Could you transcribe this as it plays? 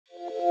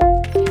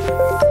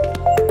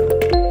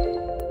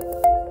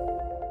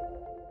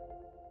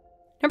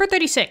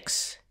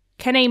36.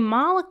 Can a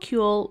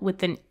molecule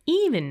with an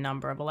even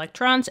number of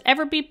electrons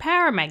ever be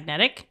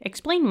paramagnetic?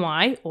 Explain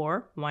why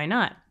or why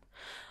not.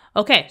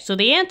 Okay, so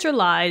the answer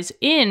lies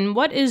in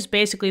what is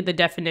basically the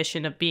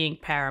definition of being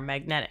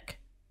paramagnetic.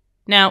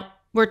 Now,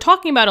 we're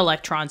talking about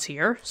electrons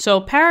here, so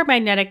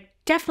paramagnetic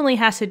definitely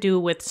has to do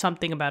with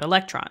something about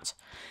electrons.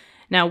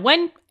 Now,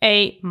 when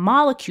a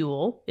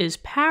molecule is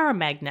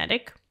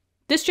paramagnetic,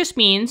 this just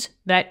means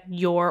that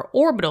your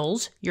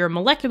orbitals, your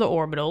molecular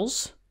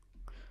orbitals,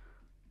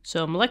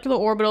 so molecular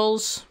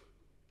orbitals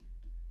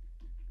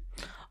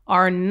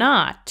are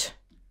not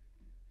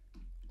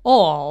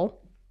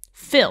all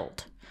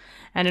filled.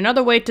 And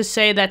another way to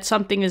say that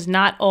something is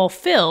not all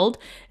filled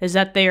is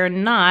that they are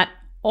not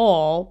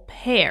all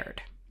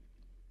paired.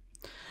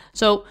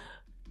 So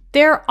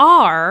there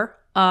are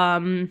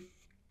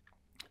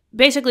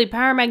basically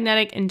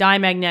paramagnetic and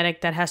diamagnetic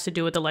that has to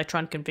do with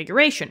electron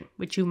configuration,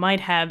 which you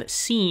might have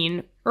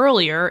seen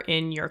earlier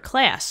in your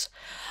class.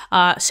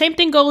 Same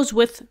thing goes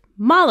with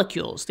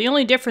molecules. The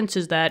only difference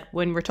is that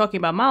when we're talking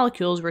about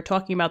molecules, we're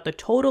talking about the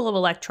total of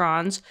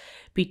electrons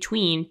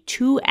between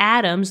two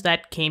atoms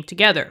that came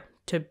together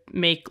to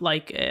make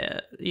like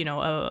a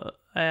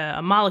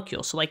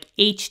molecule. So like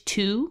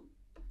H2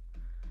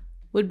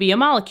 would be a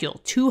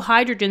molecule. Two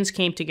hydrogens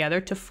came together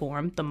to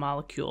form the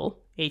molecule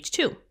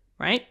H2,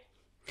 right?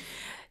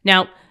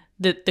 Now,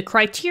 the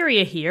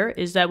criteria here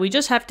is that we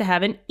just have to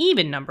have an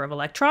even number of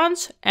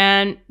electrons,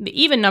 and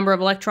the even number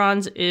of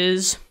electrons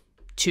is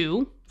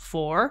 2,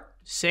 4,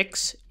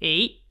 6,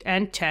 8,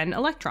 and 10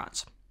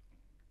 electrons.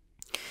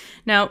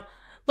 Now,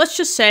 let's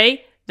just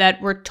say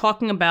that we're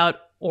talking about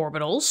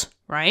orbitals,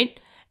 right?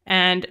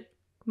 And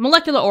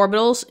molecular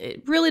orbitals,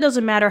 it really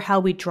doesn't matter how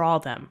we draw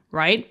them,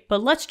 right?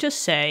 But let's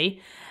just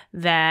say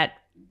that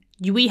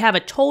we have a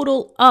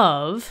total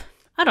of,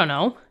 I don't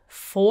know,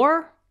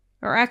 4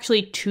 or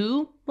actually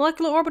 2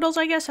 molecular orbitals,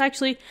 I guess.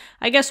 Actually,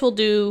 I guess we'll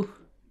do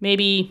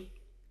maybe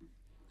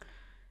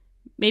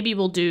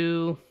we'll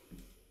do,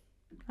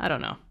 I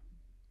don't know.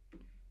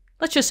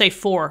 Let's just say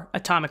 4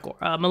 atomic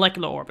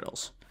molecular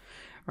orbitals,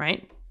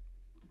 right?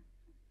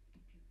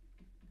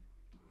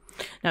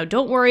 Now,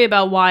 don't worry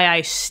about why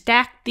I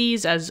stacked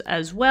these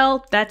as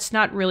well. That's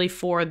not really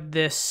for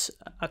this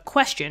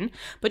question,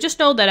 but just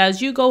know that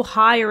as you go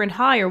higher and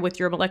higher with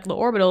your molecular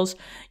orbitals,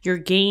 you're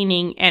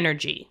gaining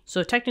energy.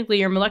 So technically,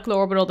 your molecular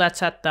orbital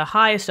that's at the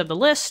highest of the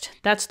list,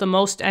 that's the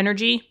most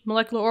energy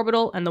molecular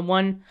orbital, and the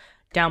one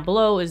down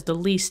below is the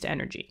least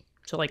energy,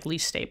 so like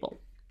least stable.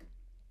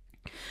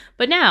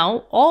 But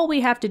now, all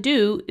we have to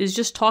do is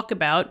just talk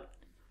about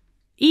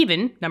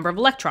even number of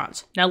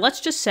electrons. Now,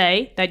 let's just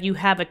say that you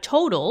have a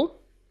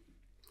total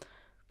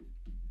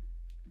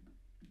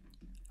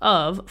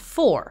of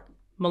 4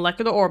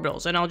 molecular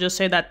orbitals, and I'll just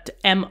say that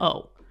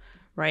MO,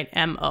 right?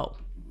 MO.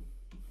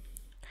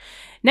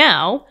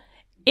 Now,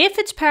 if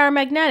it's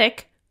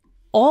paramagnetic,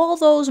 all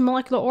those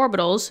molecular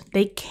orbitals,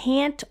 they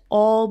can't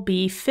all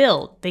be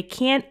filled. They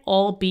can't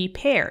all be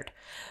paired.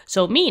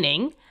 So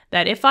meaning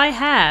that if I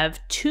have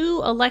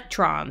 2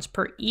 electrons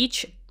per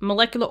each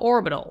molecular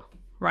orbital,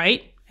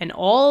 right? And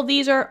all of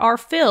these are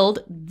filled,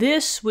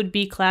 this would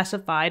be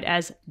classified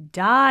as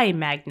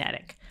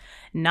dimagnetic,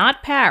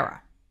 not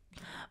para.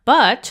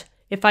 But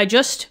if I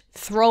just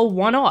throw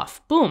one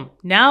off, boom,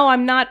 now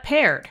I'm not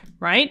paired,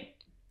 right?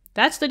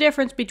 That's the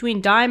difference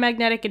between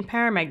dimagnetic and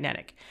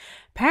paramagnetic.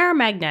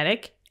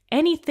 Paramagnetic,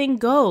 anything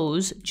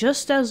goes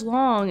just as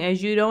long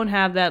as you don't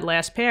have that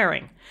last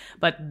pairing.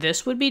 But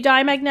this would be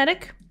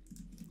dimagnetic,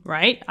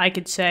 right? I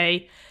could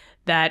say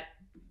that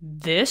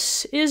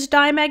this is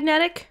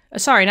dimagnetic.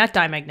 Sorry, not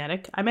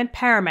dimagnetic. I meant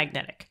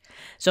paramagnetic.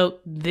 So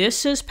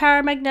this is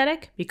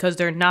paramagnetic because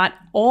they're not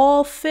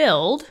all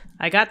filled.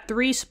 I got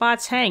 3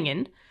 spots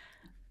hanging.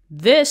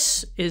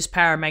 This is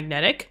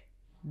paramagnetic.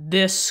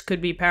 This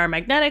could be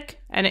paramagnetic.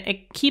 And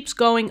it keeps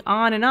going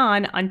on and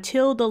on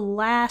until the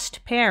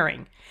last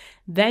pairing.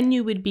 Then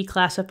you would be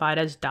classified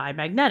as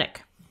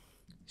dimagnetic.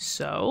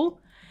 So,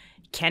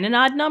 can an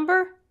odd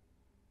number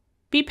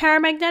be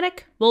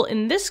paramagnetic? Well,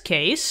 in this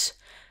case,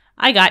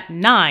 I got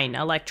 9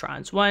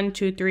 electrons. 1,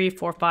 2, 3,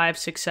 4, 5,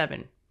 6,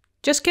 7.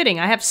 Just kidding,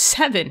 I have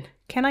 7.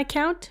 Can I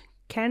count?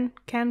 Can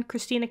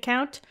Christina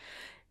count?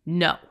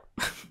 No.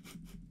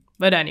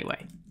 But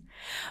anyway.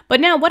 But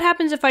now what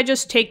happens if I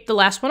just take the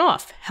last one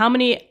off? How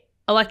many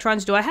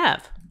electrons do I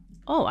have?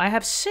 Oh, I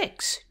have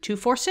 6. 2,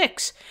 4,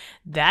 6.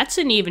 That's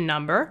an even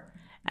number,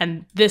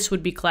 and this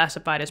would be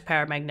classified as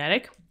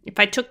paramagnetic. If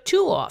I took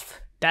 2 off,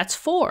 that's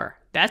 4.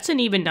 That's an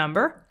even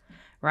number,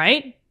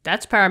 right?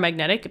 That's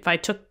paramagnetic. If I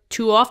took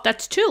 2 off,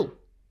 that's 2.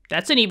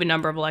 That's an even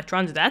number of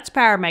electrons. That's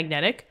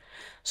paramagnetic.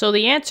 So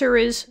the answer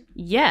is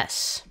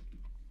yes.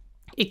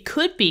 It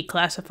could be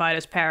classified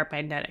as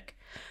paramagnetic.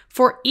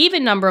 For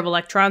even number of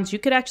electrons, you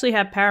could actually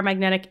have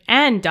paramagnetic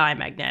and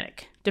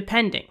dimagnetic,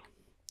 depending.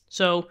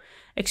 So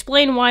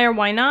explain why or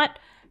why not.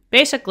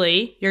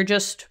 Basically, you're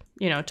just,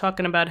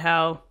 talking about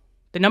how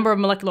the number of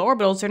molecular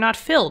orbitals are not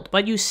filled,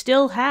 but you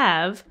still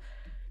have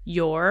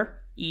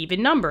your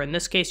even number. In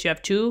this case, you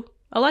have 2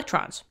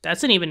 electrons.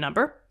 That's an even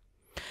number.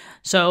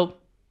 So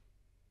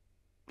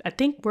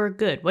think we're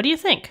good. What do you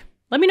think?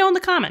 Let me know in the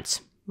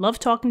comments. Love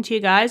talking to you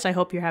guys. I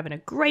hope you're having a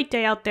great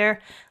day out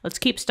there. Let's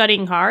keep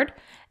studying hard.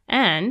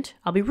 And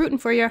I'll be rooting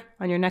for you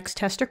on your next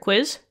test or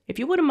quiz. If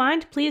you wouldn't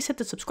mind, please hit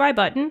the subscribe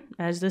button,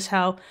 as this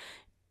how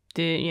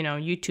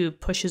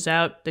YouTube pushes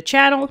out the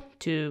channel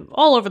to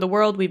all over the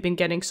world. We've been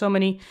getting so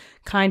many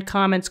kind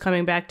comments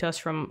coming back to us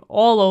from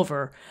all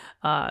over,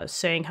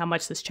 saying how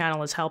much this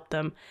channel has helped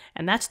them.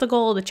 And that's the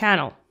goal of the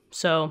channel.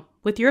 So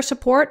with your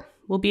support,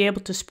 we'll be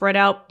able to spread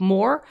out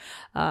more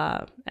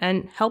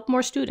and help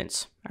more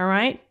students. All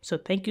right. So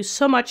thank you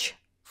so much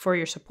for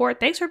your support.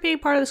 Thanks for being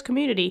part of this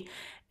community.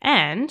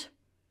 And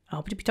I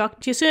hope to be talking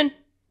to you soon.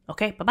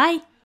 Okay.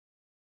 Bye-bye.